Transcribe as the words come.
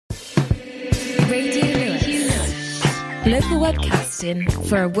Radio Lewis. Local webcasting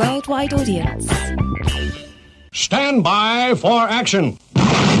for a worldwide audience. Stand by for action.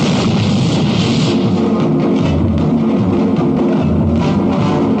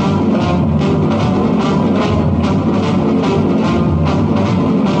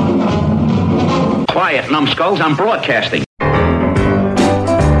 Quiet, numbskulls, I'm broadcasting.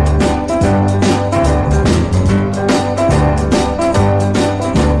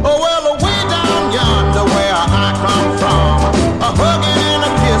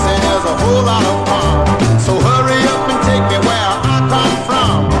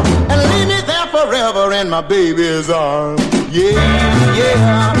 In my baby's arms. Yeah,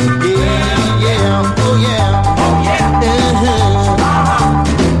 yeah, yeah, yeah, oh yeah, oh yeah.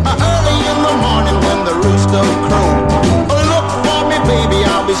 Early in the morning when the rooster crows, oh look for me baby,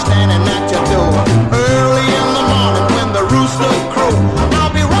 I'll be standing at your door. Early in the morning when the rooster crows,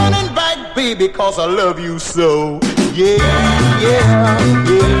 I'll be running back baby cause I love you so. Yeah, yeah,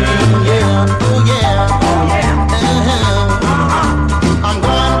 yeah, yeah, oh yeah, oh yeah. I'm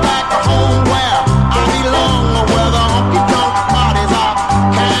going back home where where the honky-tonk parties are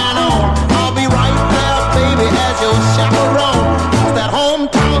carrying on. I'll be right there, baby, as your chaperone. Cause that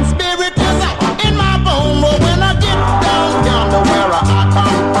hometown spirit is in my bones. Well, when I get down yonder where I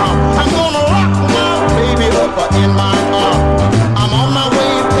come from, I'm gonna rock my baby up in my arms. I'm on my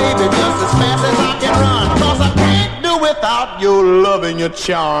way, baby, just as fast as I can run. Cause I can't do without your love and your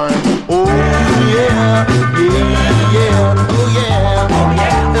charm. Oh, yeah, yeah, yeah, oh, yeah, oh,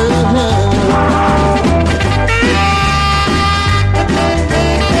 yeah,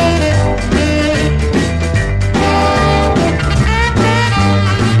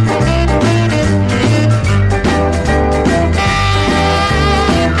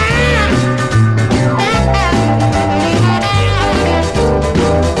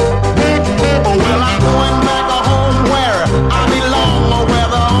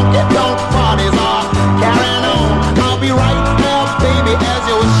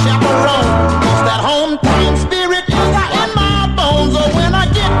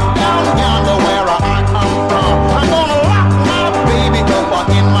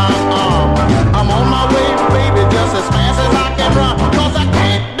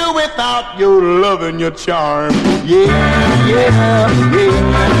 your love and your charm. Yeah, yeah, yeah,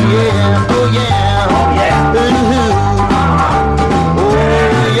 yeah, oh yeah, oh yeah, oh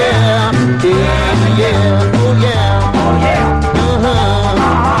yeah, yeah, yeah, oh yeah, oh yeah,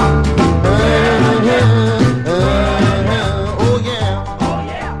 oh yeah, oh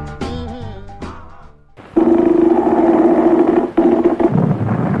yeah.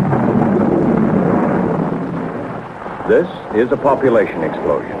 This is a population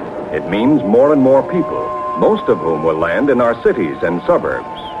explosion. It means more and more people, most of whom will land in our cities and suburbs.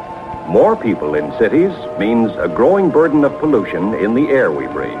 More people in cities means a growing burden of pollution in the air we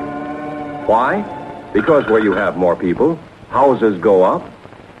breathe. Why? Because where you have more people, houses go up,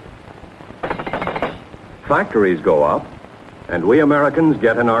 factories go up, and we Americans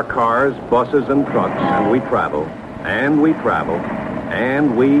get in our cars, buses, and trucks, and we travel, and we travel,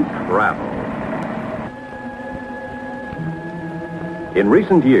 and we travel. In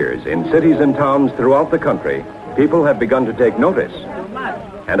recent years, in cities and towns throughout the country, people have begun to take notice.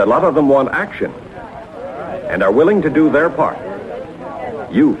 And a lot of them want action and are willing to do their part.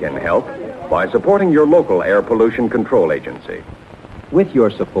 You can help by supporting your local air pollution control agency. With your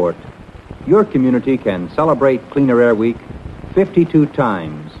support, your community can celebrate Cleaner Air Week 52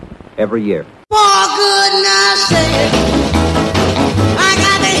 times every year. For goodness sake, I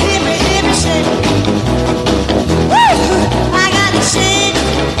got the hippie shake. Shake.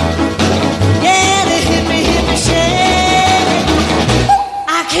 Yeah, the hippie shake.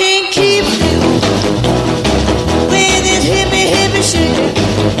 I can't keep still with this hippie shake.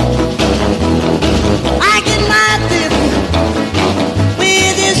 I get my thrill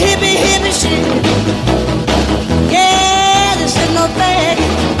with this hippie shake. Yeah, this is no bag.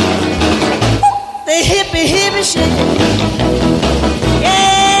 The hippie shake.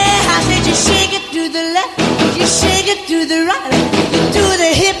 Yeah, I said you shake it to the left, you shake it to the right. Do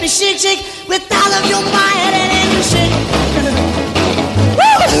the hippie shake, shake with all of your might, and then you shake.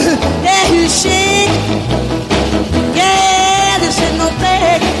 Woo! Yeah, you shake. Yeah, this ain't no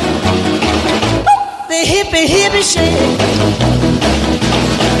bag. The hippie shake.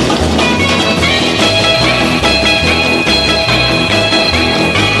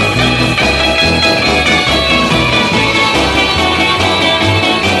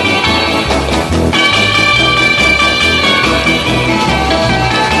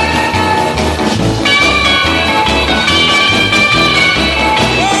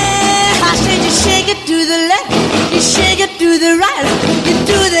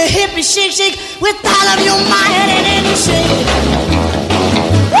 shake, shake with all of your might, and then you shake.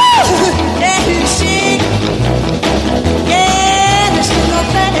 Woo! Yeah, you shake. Yeah, this is no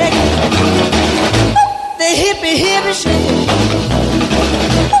bag. The hippie, hippie shake.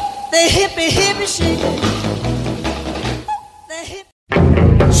 The hippie, hippie shake. The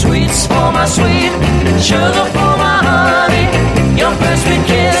hippie. Sweets for my sweet, sugar for my honey. Your first sweet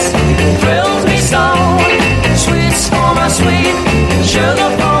kiss thrills me so. Sweets for my sweet, sugar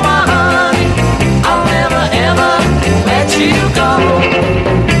for my honey. I'll never ever let you go.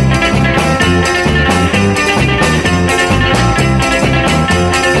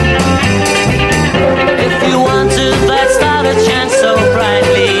 If you wanted that star to shine so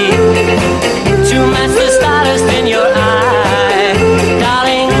brightly, to match the stardust in your eye,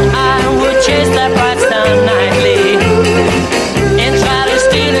 darling, I would chase that bright star nightly and try to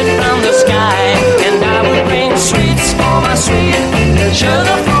steal it from the sky. And I would bring sweets for my sweet,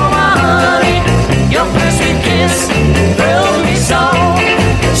 sugar for my honey. Your first sweet kiss thrilled me so.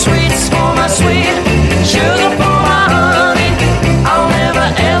 Sweets for my sweet, sugar for my honey. I'll never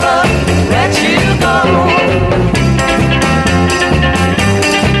ever let you go.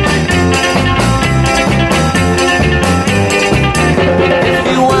 If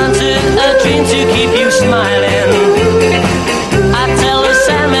you wanted a dream to keep you smiling, I'd tell the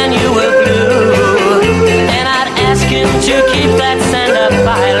Sandman you were blue, and I'd ask him to keep that sand up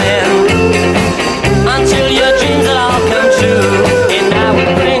piling until your dreams would all come true. And I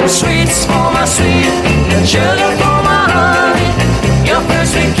would bring sweets for my sweet, sugar for my honey. Your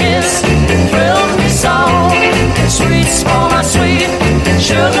first sweet kiss thrilled me so. Sweets for my sweet,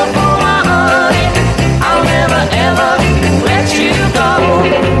 sugar for my honey. I'll never ever let you go.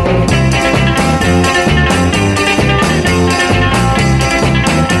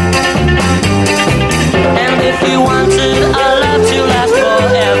 And if you wanted a love to last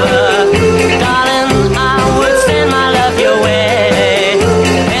forever, darling, I would send my love your way.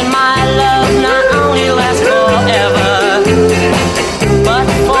 And my love not only lasts forever, but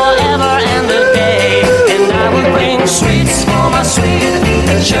forever and a day. And I would bring sweets for my sweet,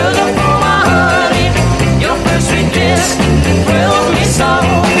 sugar for my honey. Your first sweet kiss thrilled me so.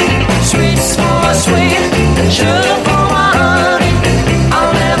 Sweets for my sweet, sugar for my honey.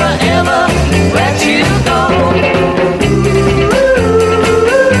 I'll never ever let you go.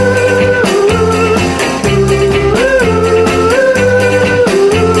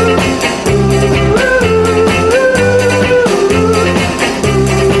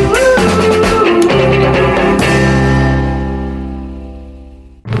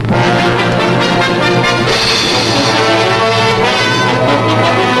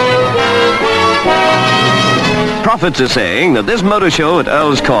 Prophets are saying that this motor show at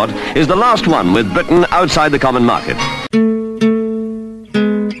Earl's Court is the last one with Britain outside the common market.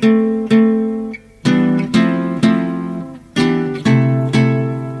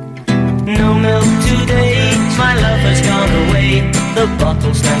 No milk today, my love has gone away. The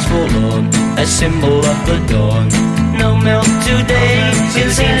bottle stands forlorn, a symbol of the dawn. No milk today,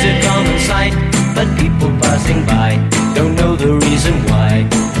 it seems a common sight, but people passing by don't know the reason why.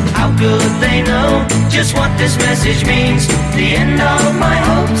 How could they know just what this message means? The end of my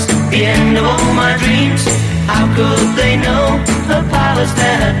hopes, the end of all my dreams. How could they know a palace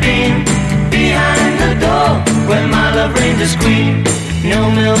there had been behind the door where my love reigned as queen? No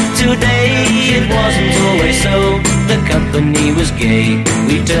milk today, it wasn't always so. The company was gay,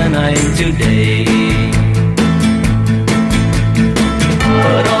 we turned night into day.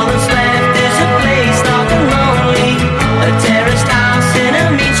 But all that's left is a place dark and lonely, a terraced house in a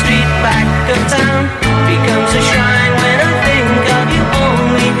mean street back of town. Becomes a shrine when I think of you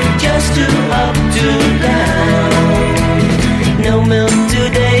only, just to up to down. No milk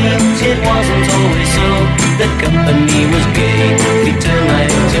today, it wasn't always so. The company was gay, we turned night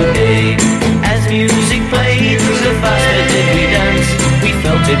into day. As music played, the faster did we dance. We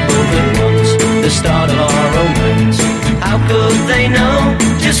felt it both at once, the start of our romance. How could they know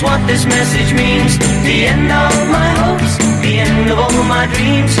just what this message means? The end of my hopes, the end of all my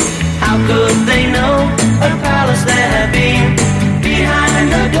dreams. How could they know a palace there had been behind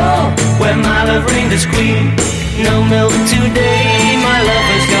the door where my love reigned as queen? No milk today, my love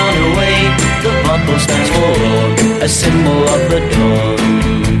has gone away. The bottle stands for a symbol of the dawn.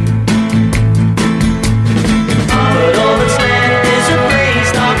 But all that's left is a place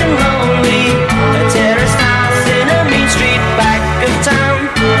dark and lonely, a terraced house in a mean street back of town.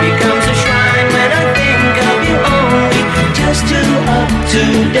 Becomes a shrine when I think of you only, just to up to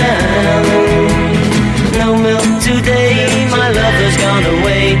down. No milk today, my love has gone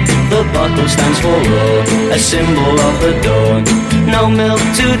away. The bottle stands for raw, a symbol of the dawn. No milk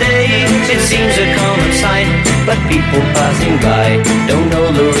today, it seems a common sight, but people passing by don't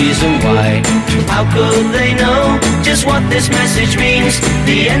know the reason why. How could they know just what this message means?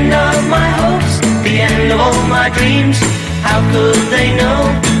 The end of my hopes, the end of all my dreams. How could they know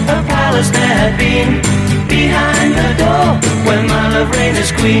a palace there had been behind the door where my love reigned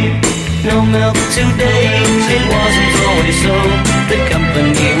as queen? No milk today, it wasn't always so. The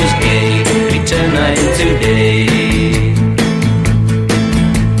company was gay, we turned night into day.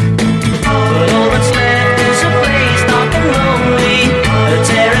 But all that's left is a place dark and lonely, a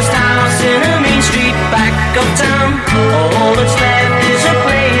terraced house in a mean street back of town. All that's left is a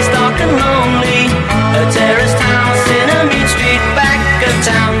place dark and lonely, a terraced house in a mean street back of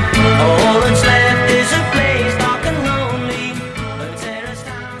town. All that's left is a place dark and lonely, a terraced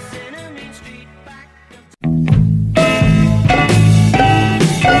house in a mean street back of town.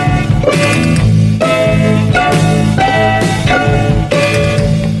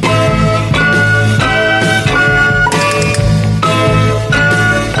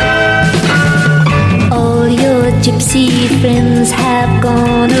 All your gypsy friends have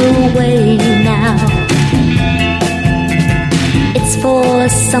gone away now. It's for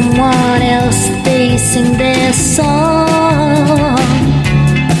someone else they sing their song.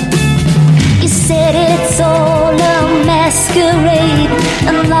 You said it's all a masquerade,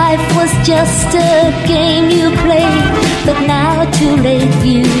 and life was just a game you played. But now too late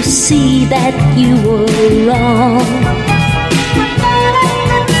you see that you were wrong.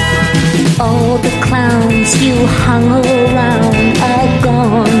 All the clowns you hung around are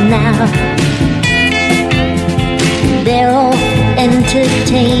gone now. They're off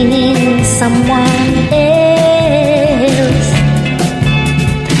entertaining someone else.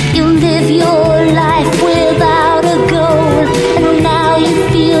 You live your life without a goal, and now you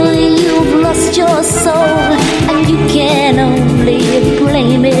feel you've lost your soul, and you can only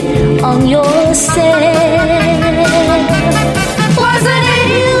blame it on yourself. Wasn't it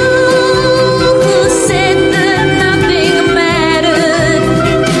you who said that nothing mattered?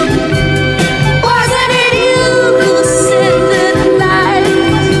 Wasn't it you who said that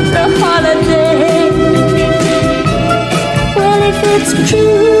life's a holiday? Well, if it's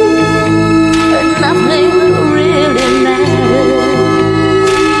true that nothing really matters,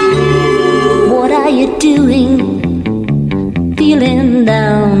 what are you doing feeling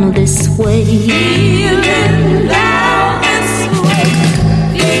down this way? Feeling down this way.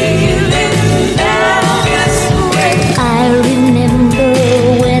 Feeling down this way. I remember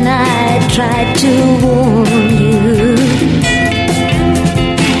when I tried to warn you.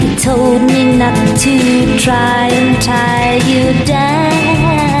 You told me not to try and tie you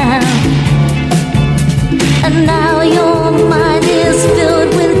down. And now your mind is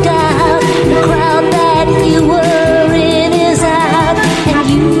filled with doubt. The crowd that you were in is out, and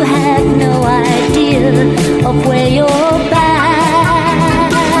you have no idea of where you're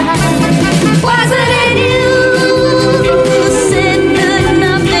bound. Wasn't it you who said that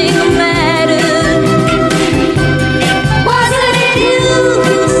nothing mattered? Wasn't it you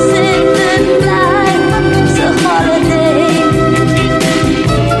who said that life's a holiday?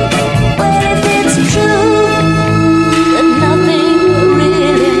 Well, if it's true that nothing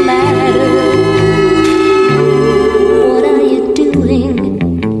really matters, what are you doing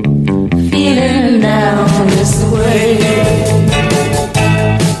feeling down this way?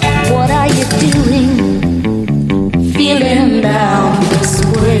 What are you doing feeling down this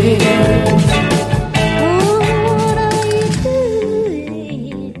way? What are you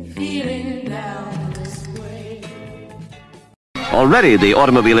doing feeling down this way? Already the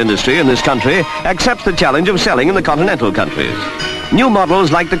automobile industry in this country accepts the challenge of selling in the continental countries. New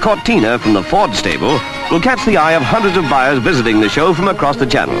models like the Cortina from the Ford stable will catch the eye of hundreds of buyers visiting the show from across the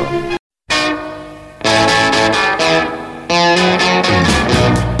channel.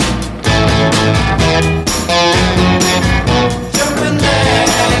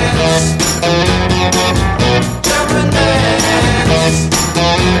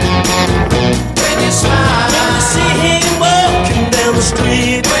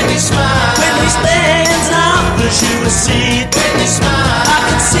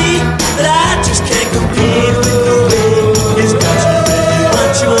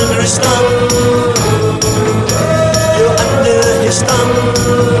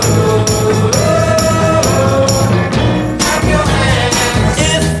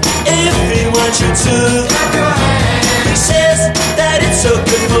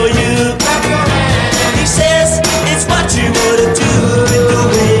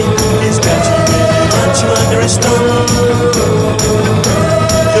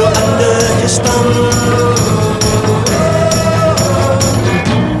 You're under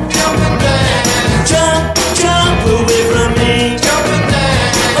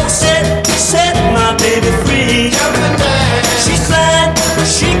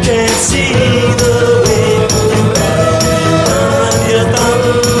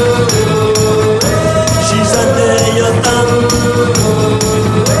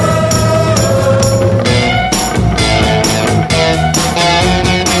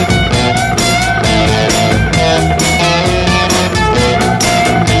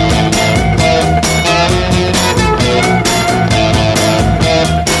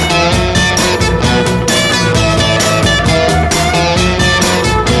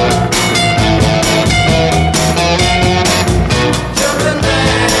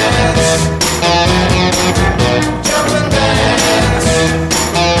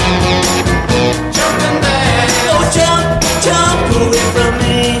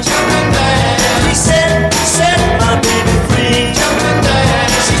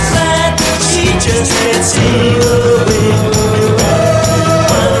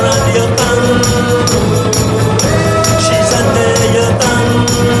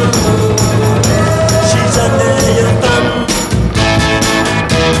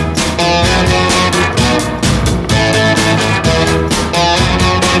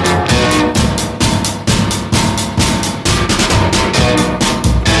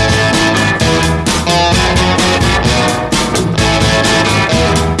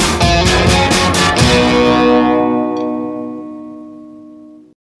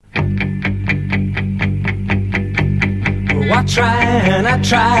I try and I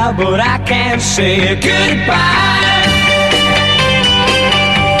try, but I can't say goodbye.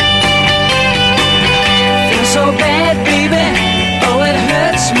 Feel so bad, baby, oh it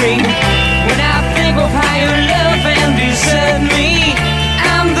hurts me when I think of how you love and desert me.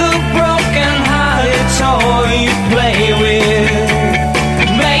 I'm the broken-hearted toy you play with,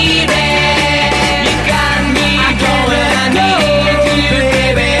 baby. You got me going, I need you,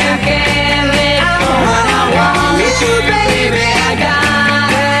 baby. I can't let go, and I want you, baby. I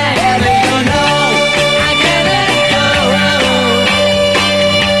gotta have it, you know. I can't let go.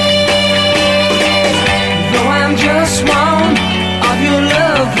 Though I'm just one of your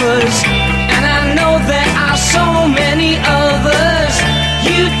lovers, and I know there are so many others,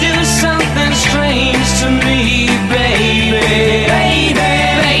 you do something strange to me, baby.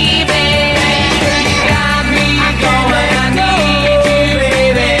 Baby, baby, you got me going. I need you,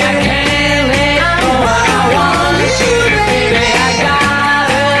 baby. I can't let go. I want you, baby. I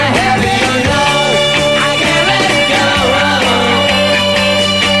gotta have it, you know. I can't let go.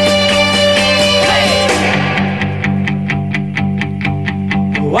 Hey.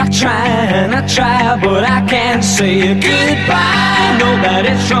 Oh, I try and I try, but I can't say goodbye. I know that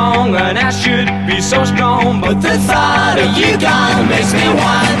it's wrong and I should be so strong, but the thought of you gone makes me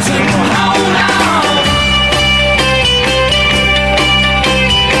want to hold on.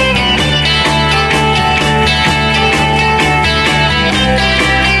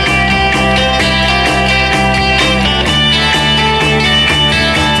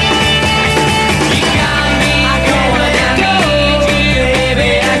 You got me going, I need you,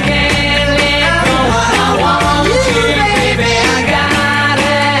 baby. I can't let go. I want you, baby. I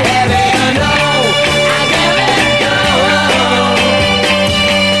gotta have it, you know. I can't let go.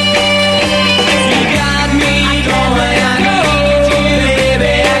 You got me going, I need you,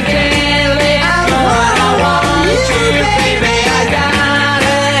 baby. I can't let go. I want you, baby. I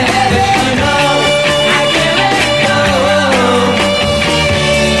gotta have it, you know. I can't let go.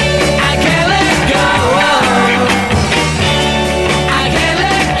 I can't let go. I can't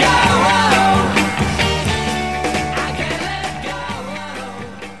let go. I can't let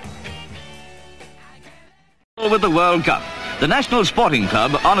go. With the World Cup, the National Sporting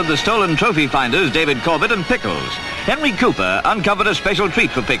Club honoured the stolen trophy finders David Corbett and Pickles. Henry Cooper uncovered a special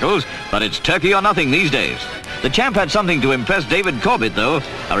treat for Pickles, but it's turkey or nothing these days. The champ had something to impress David Corbett, though,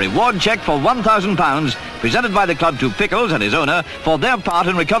 a reward cheque for £1,000 presented by the club to Pickles and his owner for their part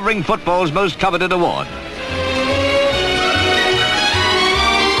in recovering football's most coveted award.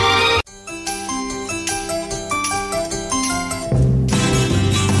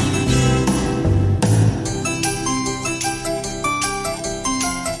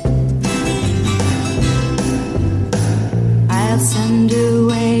 I'll send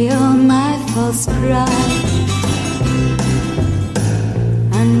away all my false pride,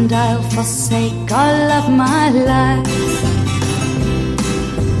 and I'll forsake all of my lies.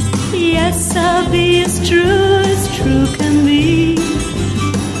 Yes, I'll be as true can be,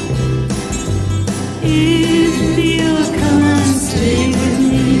 if you'll come and stay with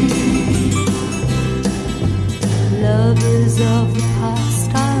me.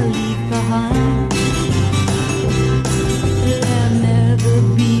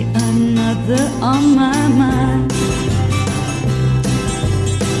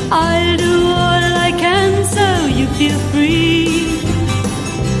 I'll do all I can so you feel free.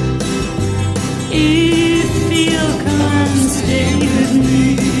 If you'll come and stay with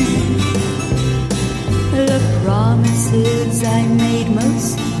me. The promises I made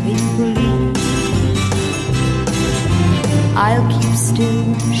most faithfully, I'll keep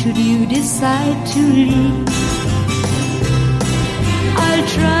still should you decide to leave. I'll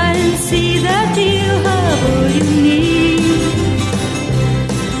try and see that you have all you need.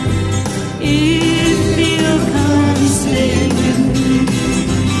 If you'll come and stay with me,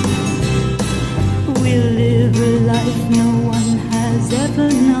 we'll live a life no one has ever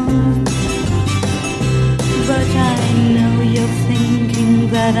known. But I know you're thinking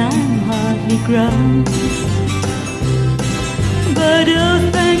that I'm hardly grown. But oh,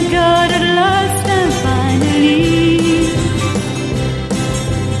 thank God, at last and finally,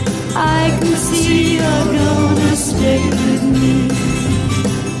 I can see you're gonna stay with me.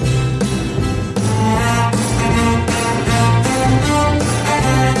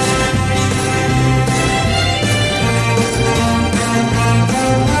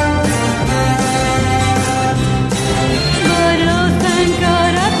 But oh, thank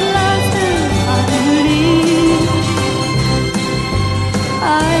God, at last and finally,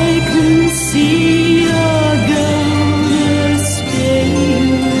 I can see you're gonna stay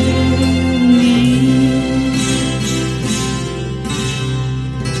with me.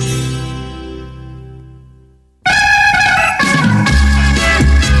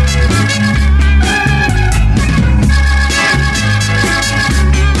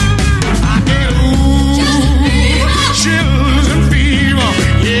 Chills and fever,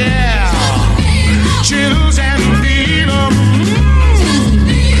 yeah. Chills and fever.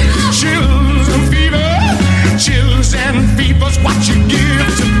 Chills and fever. Chills and fever's what you give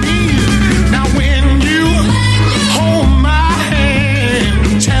to me. Now when you hold my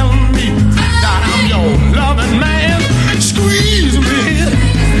hand, tell me that I'm your loving man. Squeeze me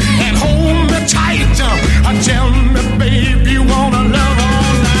and hold me tight. Tell me, babe, you wanna love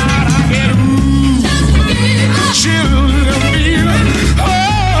all night. I get chills and fever.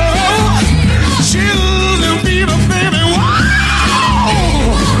 Oh, chills and fever, baby. Wow.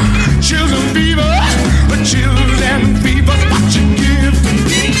 Chills and fever. But chills and fever's what you give to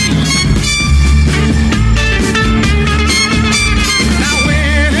me. Now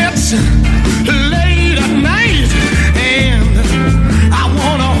when it's late at night and I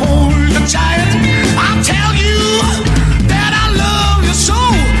wanna hold you tight, I'll tell you that I love you so,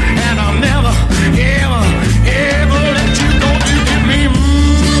 and I'll never, ever, ever let you go. You give me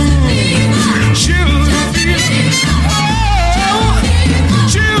chills and fever. Oh,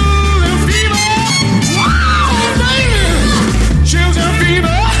 chills and fever. Wow, baby. Chills and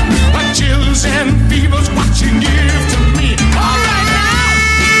fever. But chills and fever's what you give to me. All right now.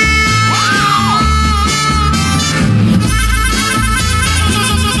 Wow.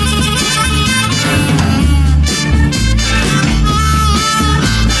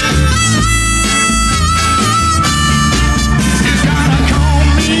 You gotta call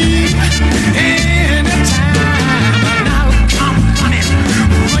me anytime, and I'll come running,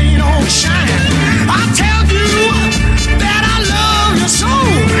 rain or shine. I'll tell you that I love you so,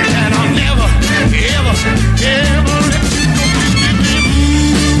 and I'll never, ever, ever let you go.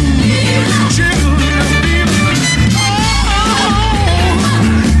 Chills and fever. Oh,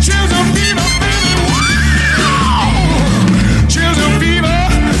 chills and fever, baby. Wow. Chills and fever.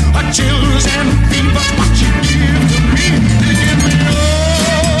 Chills and fever's what you give to me. You give me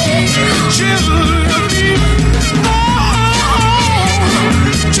chills and fever. Oh,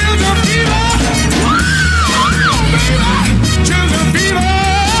 chills and fever. Wow, baby. Chills and fever.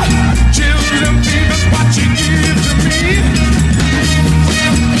 Chills and fever's what you give to me.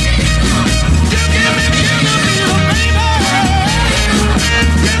 You give me chills and fever, baby.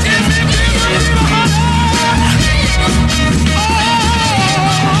 You give me chills and fever.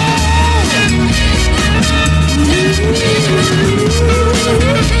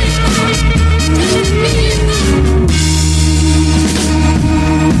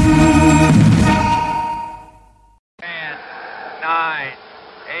 Ten, 9,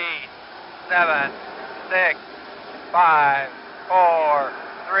 8, 7, 6, 5, 4,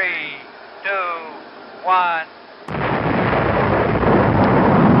 3, 2, 1.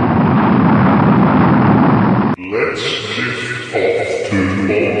 Let's lift off to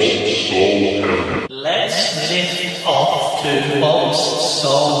Bob's Soul Heaven. Let's lift off to Bob's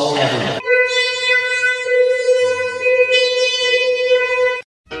Soul Heaven.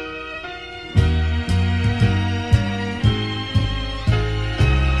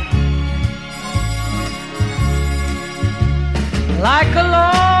 Like a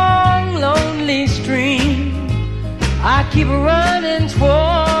long keep running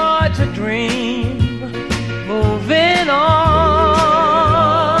towards a dream, moving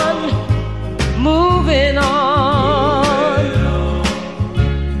on, moving on,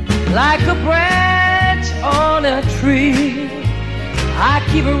 like a branch on a tree. I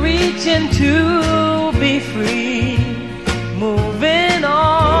keep reaching to be free, moving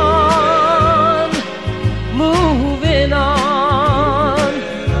on, moving on.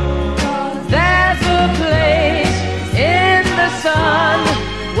 There's a place in the sun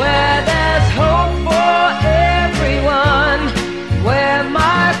where there's hope for everyone, where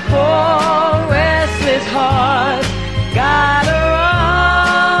my poor restless heart gotta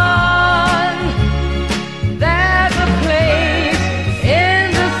run. There's a place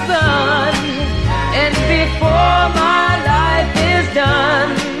in the sun, and before my life is done,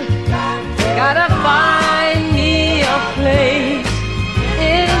 gotta find me a place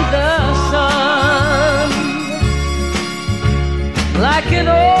in the sun. Like an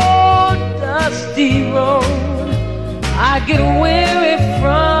old dusty road, I get weary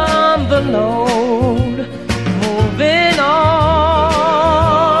from the load, moving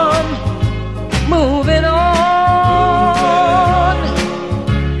on, moving on.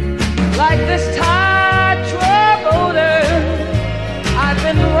 Like this tired troubadour, I've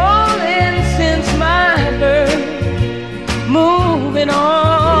been rolling since my birth, moving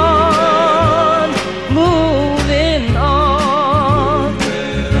on, moving on.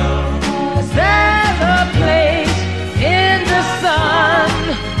 There's a place in the sun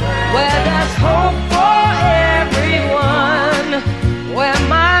where there's hope for everyone, where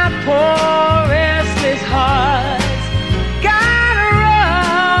my poor restless heart's gotta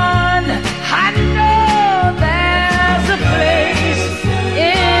run. I know there's a place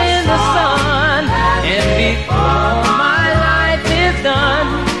in the sun, and before my life is done,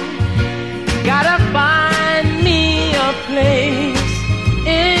 gotta find me a place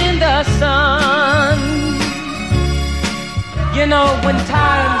in the sun. You know, when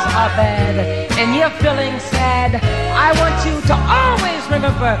times are bad and you're feeling sad, I want you to always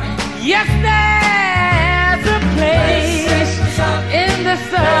remember, yes, there's a place in the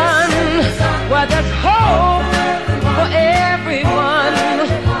sun where there's hope for everyone,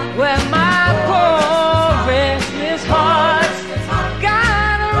 where my poor restless heart's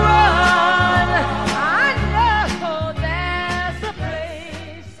gotta run. I know there's a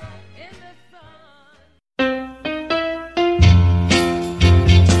place in the sun.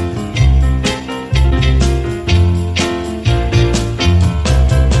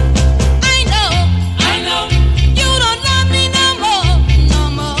 I know, you don't love me no more, no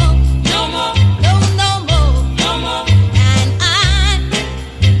more, no more, no more, no more. And I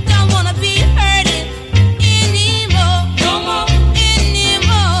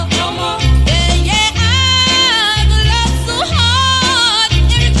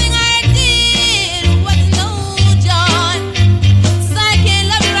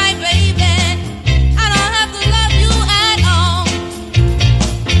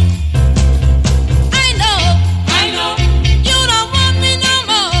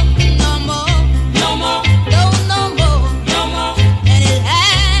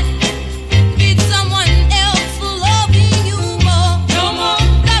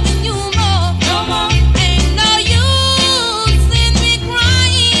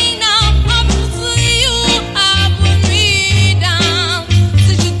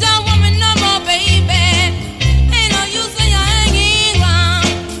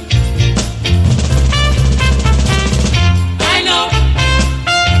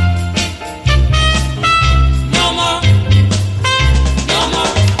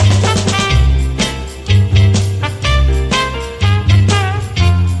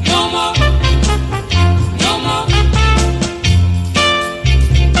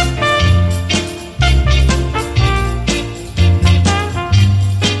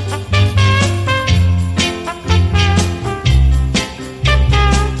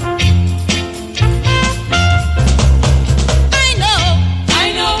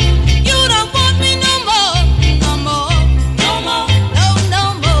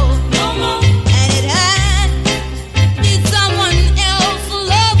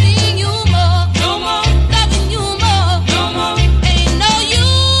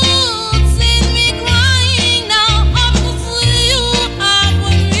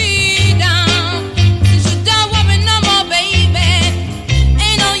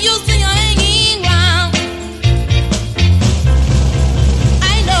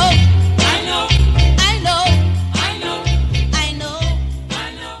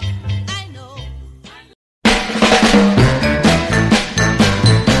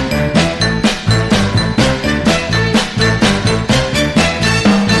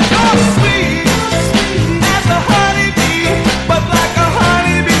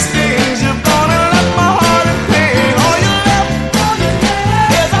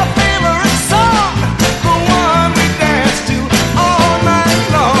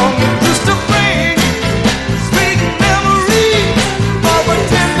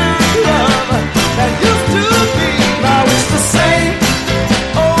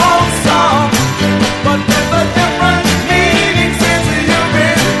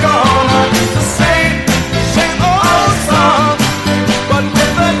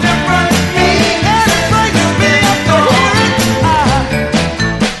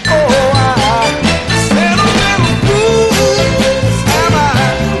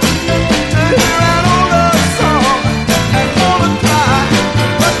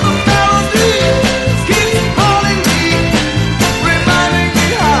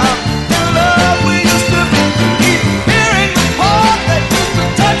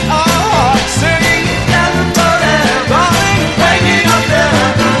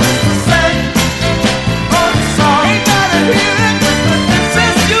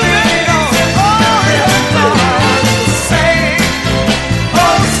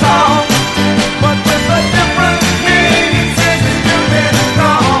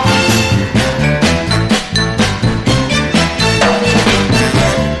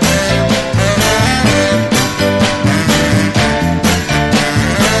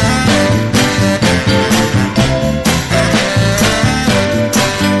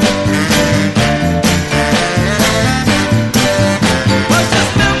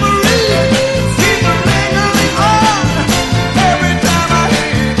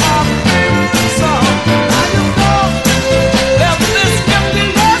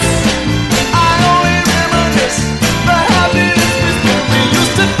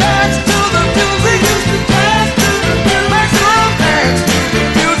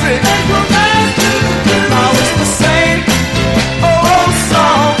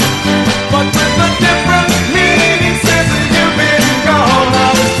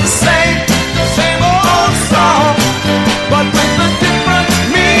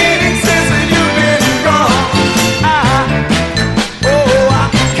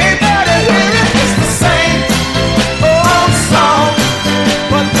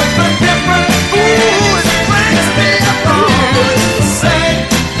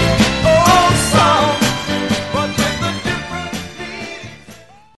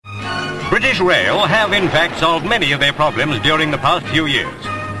Rail have in fact solved many of their problems during the past few years.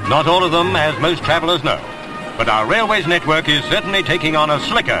 Not all of them, as most travellers know. But our railways network is certainly taking on a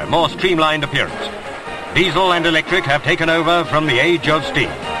slicker, more streamlined appearance. Diesel and electric have taken over from the age of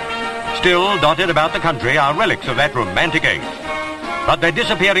steam. Still, dotted about the country are relics of that romantic age. But they're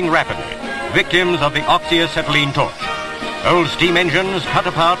disappearing rapidly, victims of the oxyacetylene torch. Old steam engines cut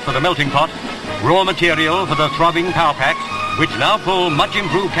apart for the melting pot, raw material for the throbbing power packs, which now pull much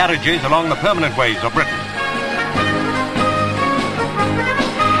improved carriages along the permanent ways of Britain.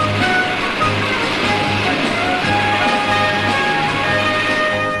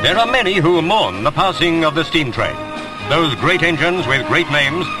 There are many who mourn the passing of the steam train. Those great engines with great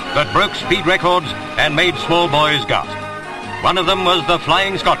names that broke speed records and made small boys gasp. One of them was the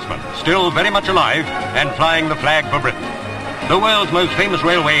Flying Scotsman, still very much alive and flying the flag for Britain. The world's most famous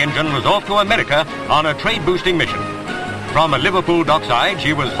railway engine was off to America on a trade-boosting mission. From a Liverpool dockside,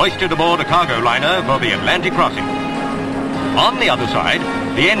 she was hoisted aboard a cargo liner for the Atlantic crossing. On the other side,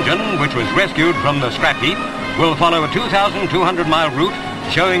 the engine, which was rescued from the scrap heap, will follow a 2,200-mile route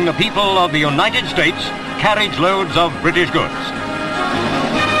showing the people of the United States carriage loads of British goods.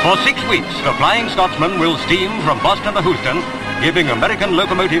 For 6 weeks, the Flying Scotsman will steam from Boston to Houston, giving American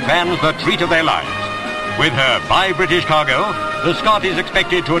locomotive fans the treat of their lives. With her Buy British cargo, the Scot is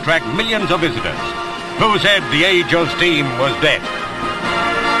expected to attract millions of visitors. Who said the age of steam was dead?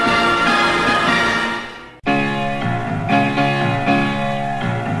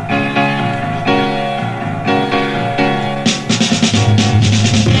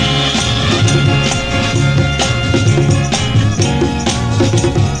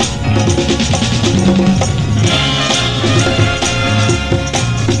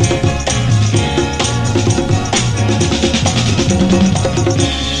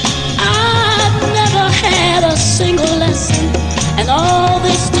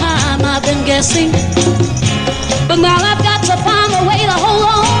 But now I've got to find a way to hold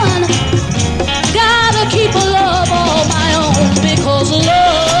on. Gotta keep a love all my own, because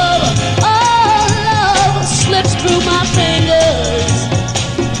love, oh love, slips through my fingers.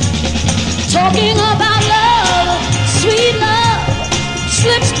 Talking about love, sweet love,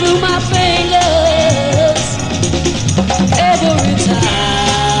 slips through my fingers. Every time.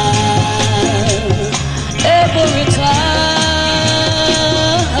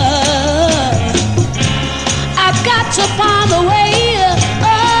 To find a way,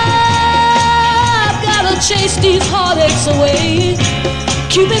 I've gotta chase these heartaches away.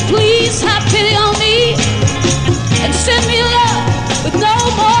 Cupid, please have pity on me and send me love with no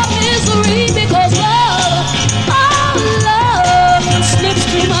more misery, because love, oh love, slips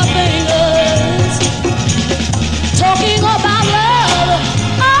through my fingers. Talking about love,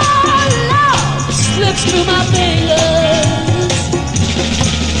 oh love, slips through my fingers.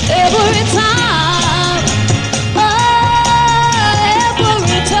 Every time.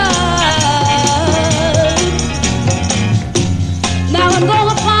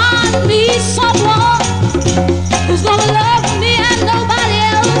 Someone who's gonna love me and nobody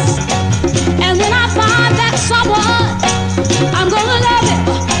else. And when I find that someone, I'm gonna love it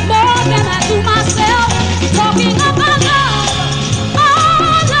more than I do myself. Talking about love,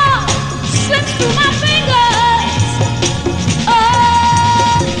 oh love, slips through my fingers.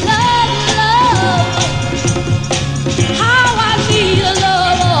 Oh love, how I need a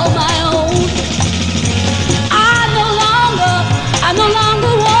love all my own. I no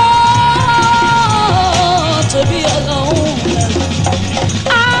longer want to be alone. I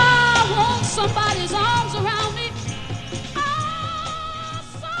want somebody's arms around me.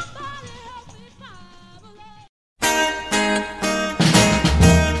 Somebody help me find love.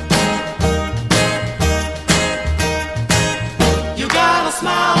 You got a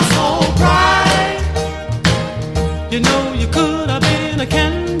smile so bright. You know you could have been a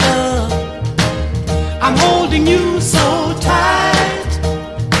candle. I'm holding you so tight.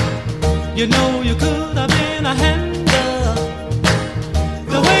 You know you could have been a handle.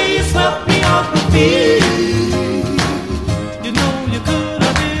 The way you swept me off my feet. You know you could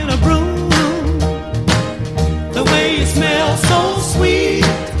have been a broom. The way you smell so sweet.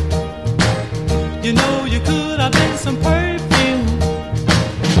 You know you could have been some perfume.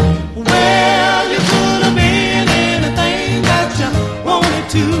 Well, you could have been anything that you wanted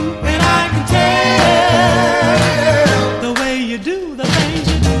to, and I can tell the way you do the things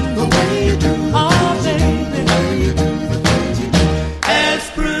you do. The way you do. As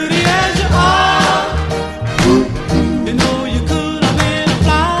pretty as you are, you know you could have been a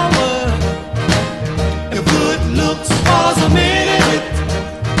flower. If good looks was a minute,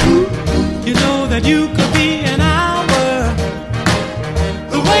 you know that you could be an hour.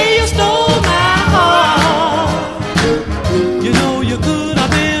 The way you stole my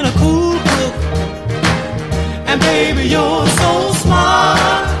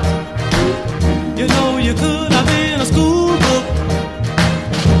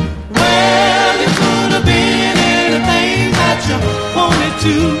wanted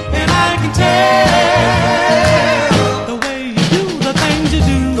to, and I can tell the way you do the things you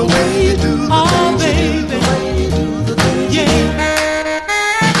do. The way you do the things you do. The way you do the things you do.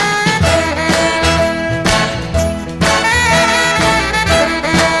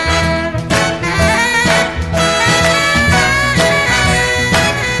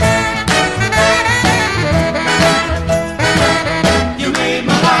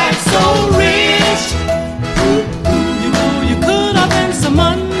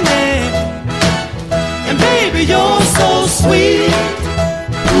 You're so sweet.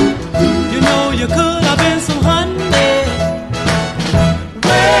 You know you could have been some honey.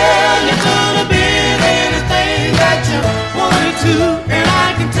 Well, you could have been anything that you wanted to, and I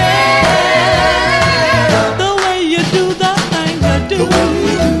can tell the way you do the things you do. The way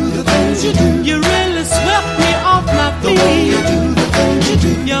you do the things you do. You really swept me off my feet. The way you do the things you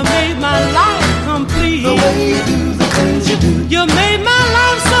do. You made my life complete. The way you do the things you do. You made my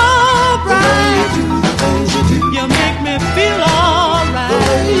life so bright. You make me feel alright. The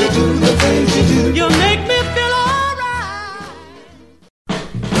way you do the things you do. You make me feel alright.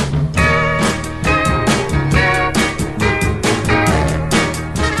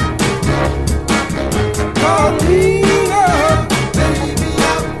 Carolina, baby,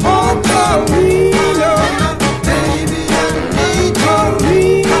 oh Carolina, baby, I need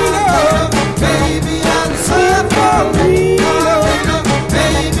Carolina, baby, I love Carolina,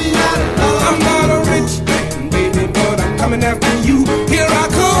 baby, I'm not a rich coming after you. Here I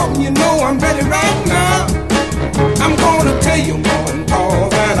come, you know I'm ready right now. I'm gonna tell you, Mom and Pa,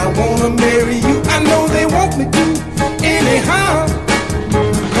 that I wanna marry you. I know they want me to anyhow,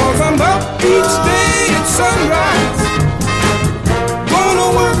 'cause I'm up each day at sunrise, gonna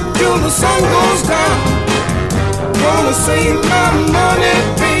work till the sun goes down, gonna save my money,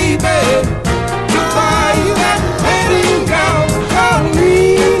 baby, to buy you that wedding gown.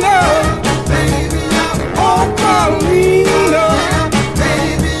 Carolina, baby, oh Carolina,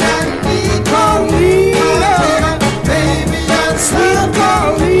 baby, I need Carolina, baby, I sweet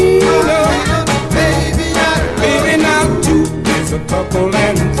Carolina, baby, now 2 is a couple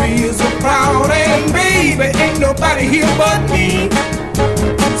and 3 is a crowd, and baby, ain't nobody here but me.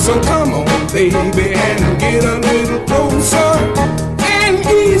 So come on, baby, and get a little closer and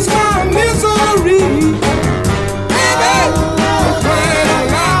ease my misery. Baby, I'm crying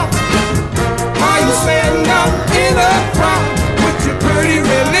aloud. Why you stand out in a crowd with your pretty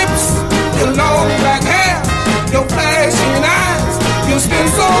red lips, your long black hair, your flashing eyes, you spin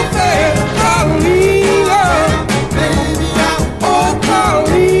so fair? Carolina, baby, oh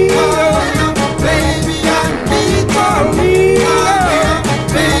Carolina, baby, I need Carolina,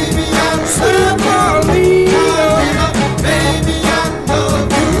 baby, I'm sweet Carolina, baby, I love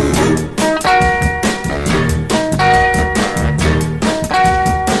you.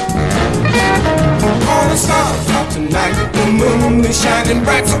 All the stars out tonight, the moon is shining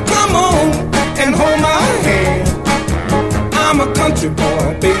bright, so come on and hold my hand. I'm a country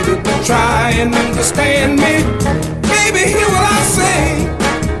boy, baby, but try and understand me. Baby, hear what I say.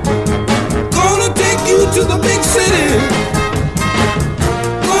 Gonna take you to the big city,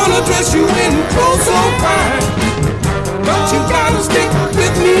 gonna dress you in clothes so fine, but you gotta stick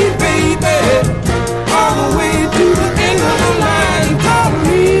with me, baby, all the way to the end of the line.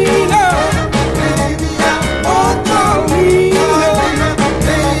 Carolina, baby, oh Carolina,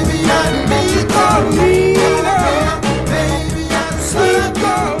 baby, I need Carolina, baby, I sweet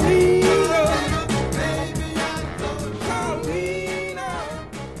Carolina, baby, I love Carolina,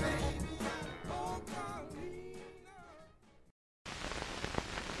 baby, oh Carolina.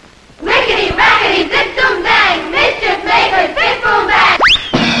 Rickety, rackety, zip, zoom, bang, mischief makers, big boom, bang.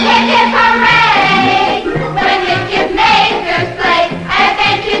 Hip, hip, hooray! When mischief makers play,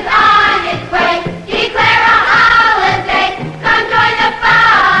 adventure's on its way. Declare a holiday, come join the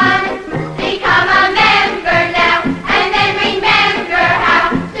fun. Become a member now, and then remember how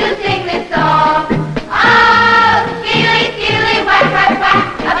to sing this song. Oh, skilly, skilly, whack, whack, whack,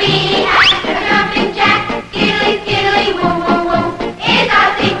 a beanie hat, a jumping jack, skilly, skilly, woo, woo, woo, is our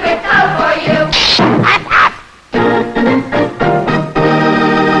secret code for you. Up, up.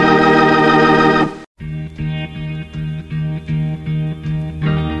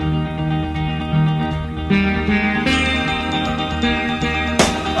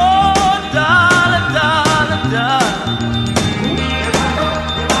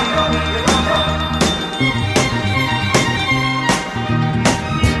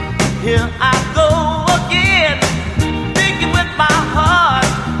 Here I go again, thinking with my heart.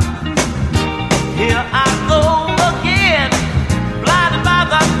 Here I go again, blinded by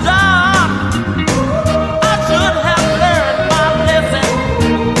the dark. I should have learned my lesson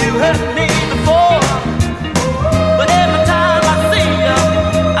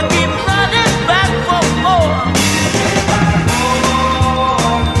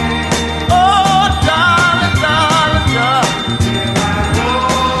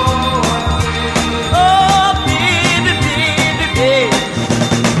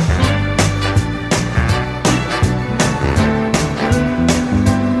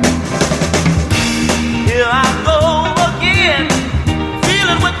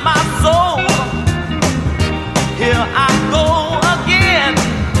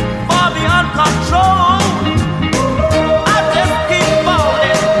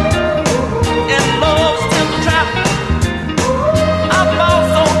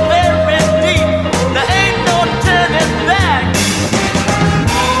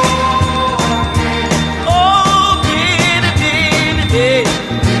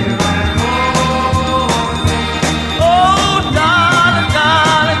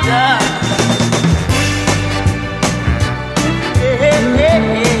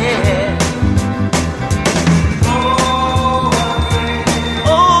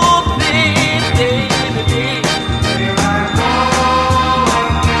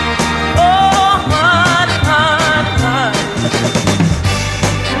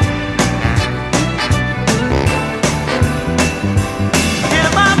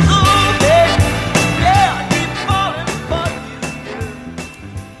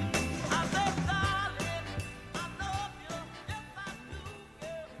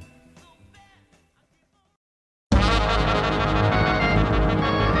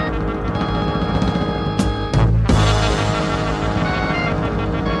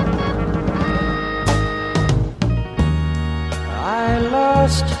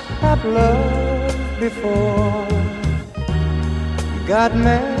love before. You got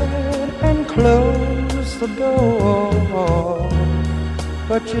mad and closed the door,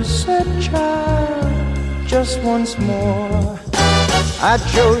 but you said, child, just once more. I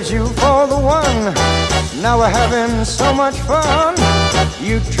chose you for the one. Now we're having so much fun.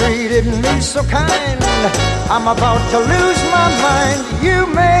 You treated me so kind. I'm about to lose my mind. You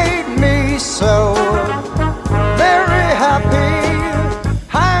made me so very happy.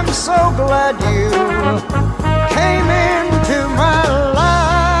 I'm so glad you came into my life.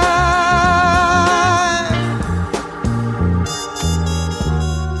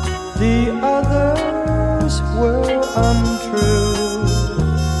 The others were untrue,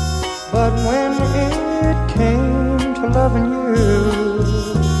 but when it came to loving you,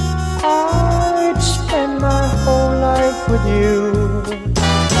 I'd spend my whole life with you.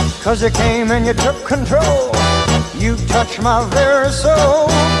 'Cause you came and you took control. You touched my very soul.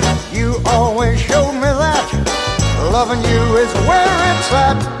 You always showed me that loving you is where it's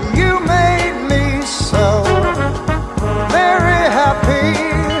at. You made me so very happy.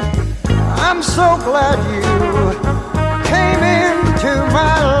 I'm so glad you came into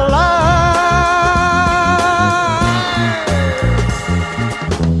my life.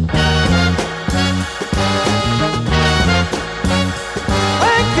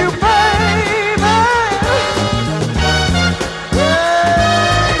 Thank you, baby.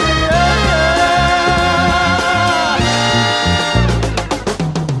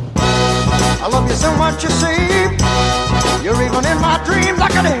 I love you so much, you see. You're even in my dreams. I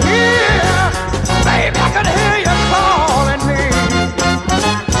could hear, baby, I could hear you calling me.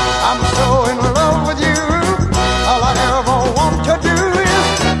 I'm so in love with you. All I ever want to do is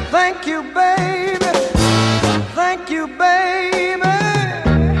thank you, baby. Thank you, baby.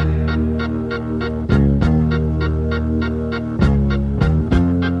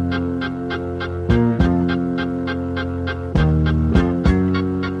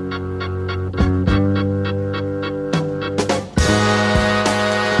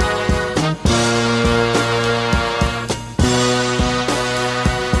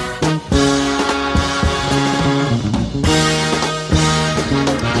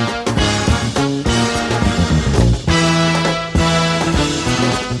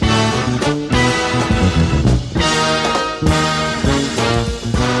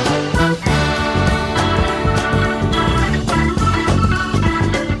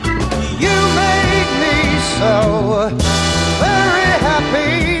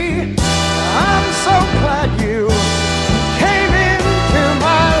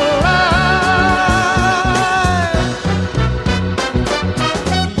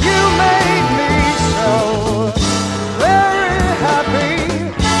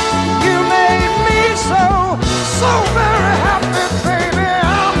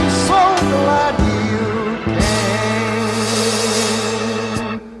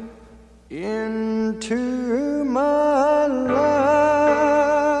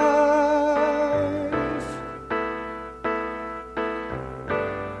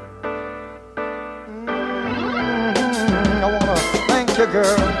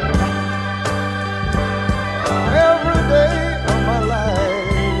 Girl, every day of my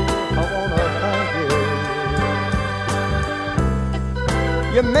life, I wanna thank you.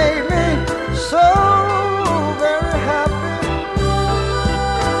 You made me so very happy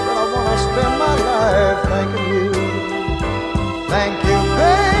that I wanna spend my life thanking you. Thank you,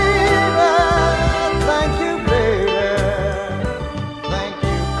 baby. Thank you, baby. Thank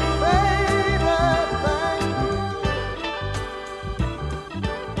you, baby. Thank you.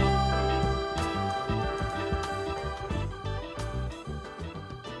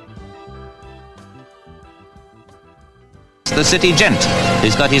 The city gent,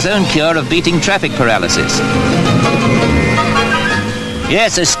 who's got his own cure of beating traffic paralysis.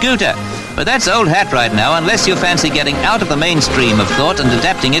 Yes, a scooter. But that's old hat right now, unless you fancy getting out of the mainstream of thought and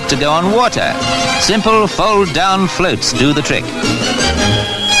adapting it to go on water. Simple fold-down floats do the trick.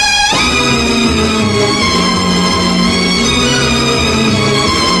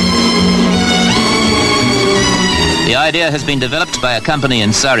 The idea has been developed by a company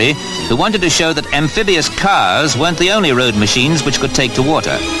in Surrey who wanted to show that amphibious cars weren't the only road machines which could take to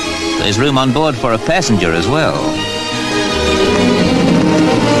water. There's room on board for a passenger as well.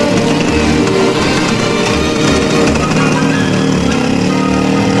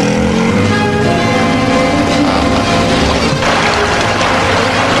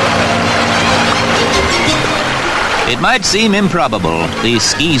 It might seem improbable, these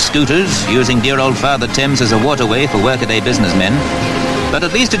ski scooters, using dear old Father Thames as a waterway for workaday businessmen. But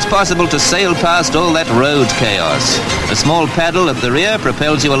at least it's possible to sail past all that road chaos. A small paddle at the rear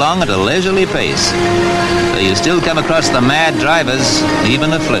propels you along at a leisurely pace. Though you still come across the mad drivers,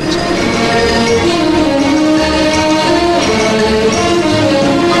 even afloat.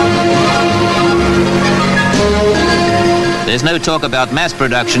 There's no talk about mass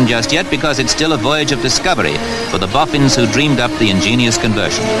production just yet because it's still a voyage of discovery for the boffins who dreamed up the ingenious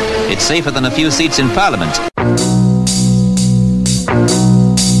conversion. It's safer than a few seats in Parliament.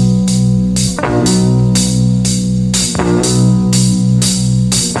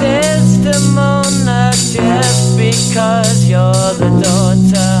 Desdemona, just because you're the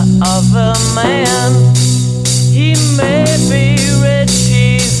daughter of a man, he may be rich,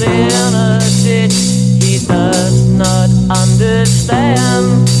 he's in a ditch, he does not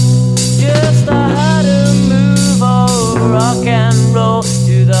understand just how to move old rock and roll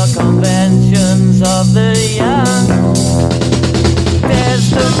to the conventions of the young.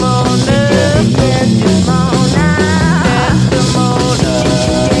 Desdemona, Desdemona, Desdemona,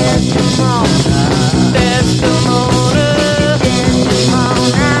 Desdemona, Desdemona,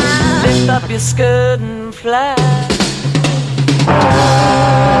 lift up your skirt and fly.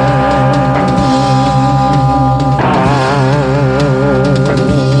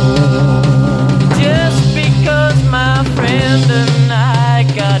 Just because my friend and I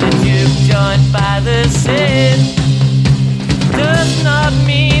got a juke joint by the sea does not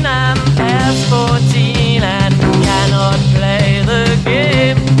mean I'm past 14 and cannot play the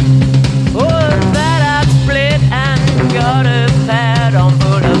game. Or that I've split and got a pad on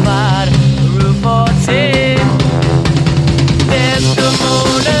Boulevard Route 14.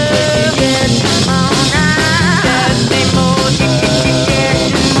 Desdemona, Desdemona, Desdemona,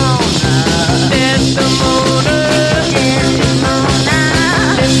 Desdemona, Desdemona,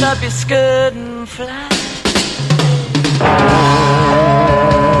 lift up your skirt and fly.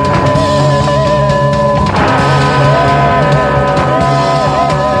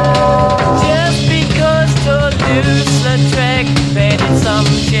 Just because Toulouse-Lautrec painted some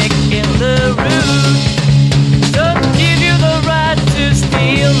chick in the room don't give you the right to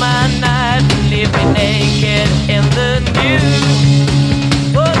steal my night and leave me naked in the nude.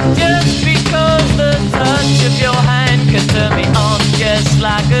 Or just because the touch of your hand can turn me on just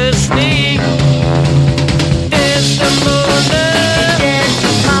like a sneak. Desdemona,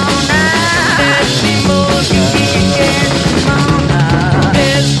 Desdemona, Desdemona,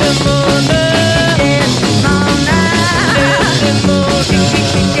 Desdemona, Desdemona,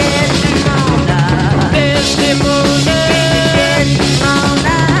 Desdemona,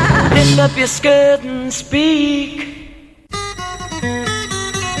 Desdemona, lift up your skirt and speak.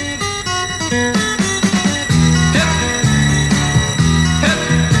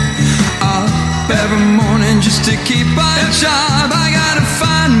 Every morning just to keep my job, I gotta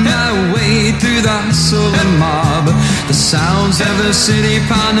find my way through the hustle and mob. The sounds of the city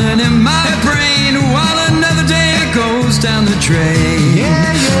pounding in my brain while another day goes down the drain.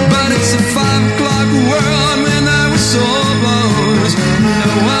 But it's a 5 o'clock world when the whistle blows.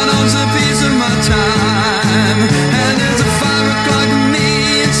 No one owns a piece of my time, and there's a 5 o'clock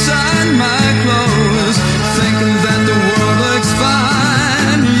me inside my clothes, thinking that the world looks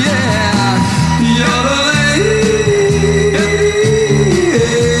fine. Yeah.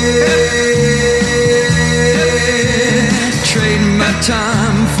 Trading my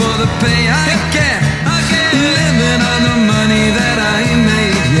time for the pay I get, living on the money that I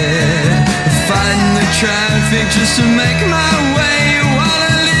made, yeah.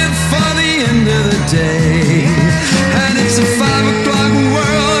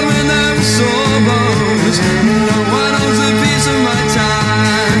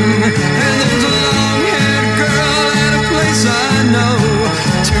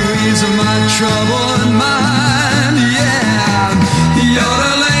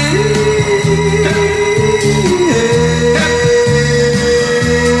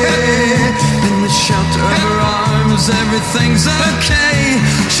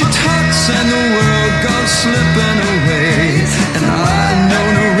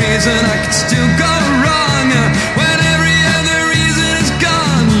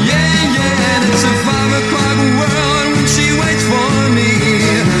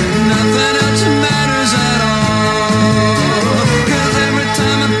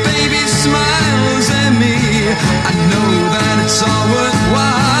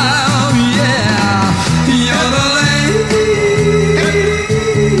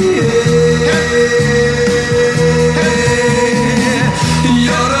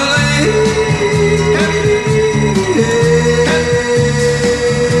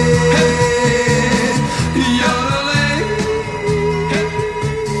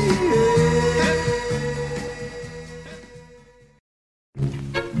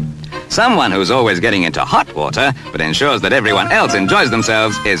 Someone who's always getting into hot water, but ensures that everyone else enjoys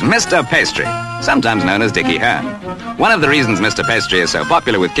themselves, is Mr. Pastry, sometimes known as Dickie Hearn. One of the reasons Mr. Pastry is so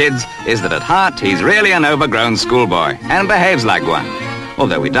popular with kids is that at heart he's really an overgrown schoolboy and behaves like one,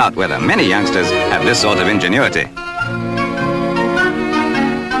 although we doubt whether many youngsters have this sort of ingenuity.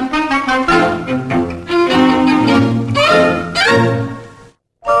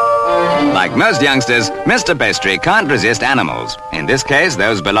 Like most youngsters, Mr. Pastry can't resist animals, in this case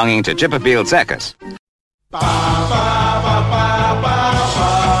those belonging to Chipperfield Circus.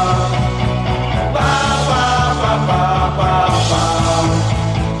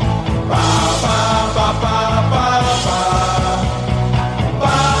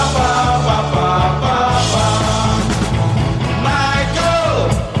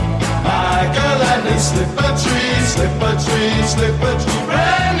 Slipper-tree,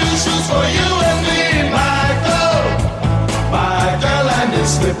 brand new shoes for you and me, Michael, and his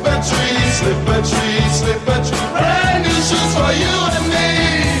slipper-tree, brand new shoes for you and me.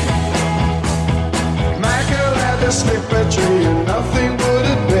 Michael had a slipper-tree and nothing would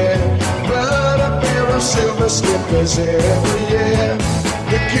it bear but a pair of silver slippers every year.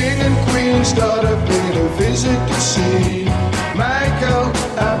 The king and queen's daughter paid a visit to see Michael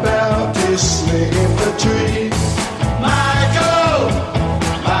about his slipper-tree.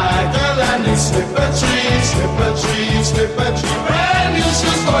 Slipper-tree, brand new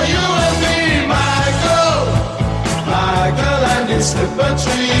shoes for you and me, Michael, and his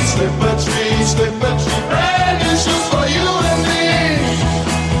slipper-tree, brand new shoes for you and me.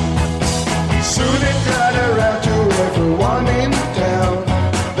 Soon it got around to everyone in town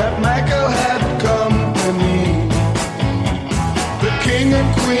that Michael had company. The king and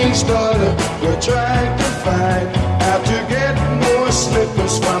queen's daughter were trying to find how to get more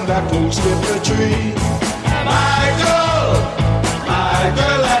slippers from that old slipper-tree. Michael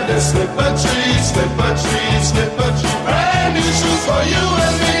and the slipper-tree, brand new shoes for you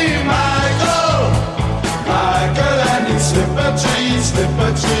and me, Michael, and his slipper-tree,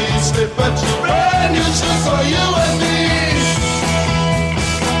 brand new shoes for you and me.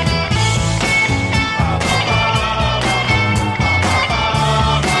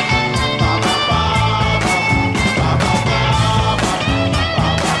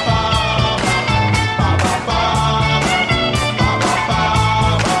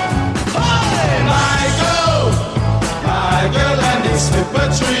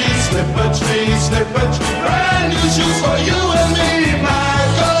 Slipper-tree, brand new shoes for you and me,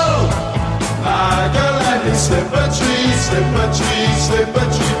 Michael, and his slipper-tree,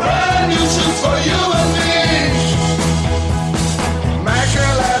 brand new shoes for you and me.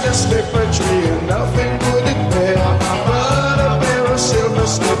 Michael had a slipper-tree and nothing would it bear but a pair of silver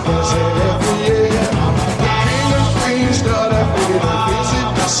slippers every year. The king and queen's daughter paid a visit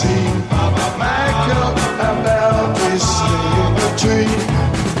to see Michael about his slipper-tree.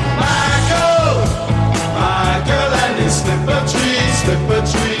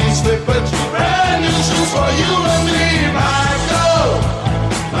 Slipper-tree, brand new shoes for you and me, Michael,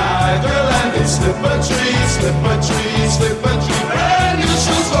 and his slipper-tree, brand new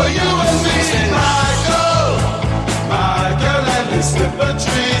shoes for you and me, Michael, and his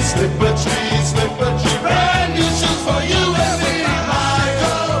slipper-tree, brand new shoes for you and me,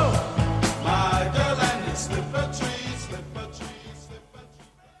 Michael, and his slipper-tree.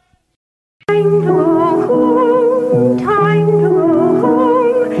 Time to go home, time to go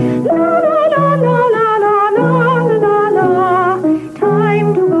home, la la la la la la la la la. Time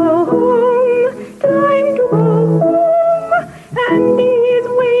to go home, time to go home, and he is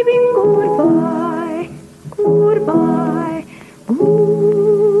waving goodbye, goodbye,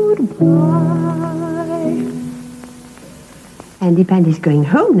 goodbye. Andy Pandy's going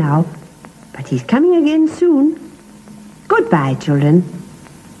home now, but he's coming again soon. Goodbye, children.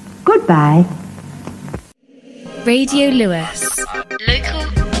 Goodbye. Radio Lewis. Local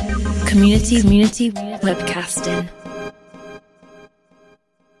community webcasting.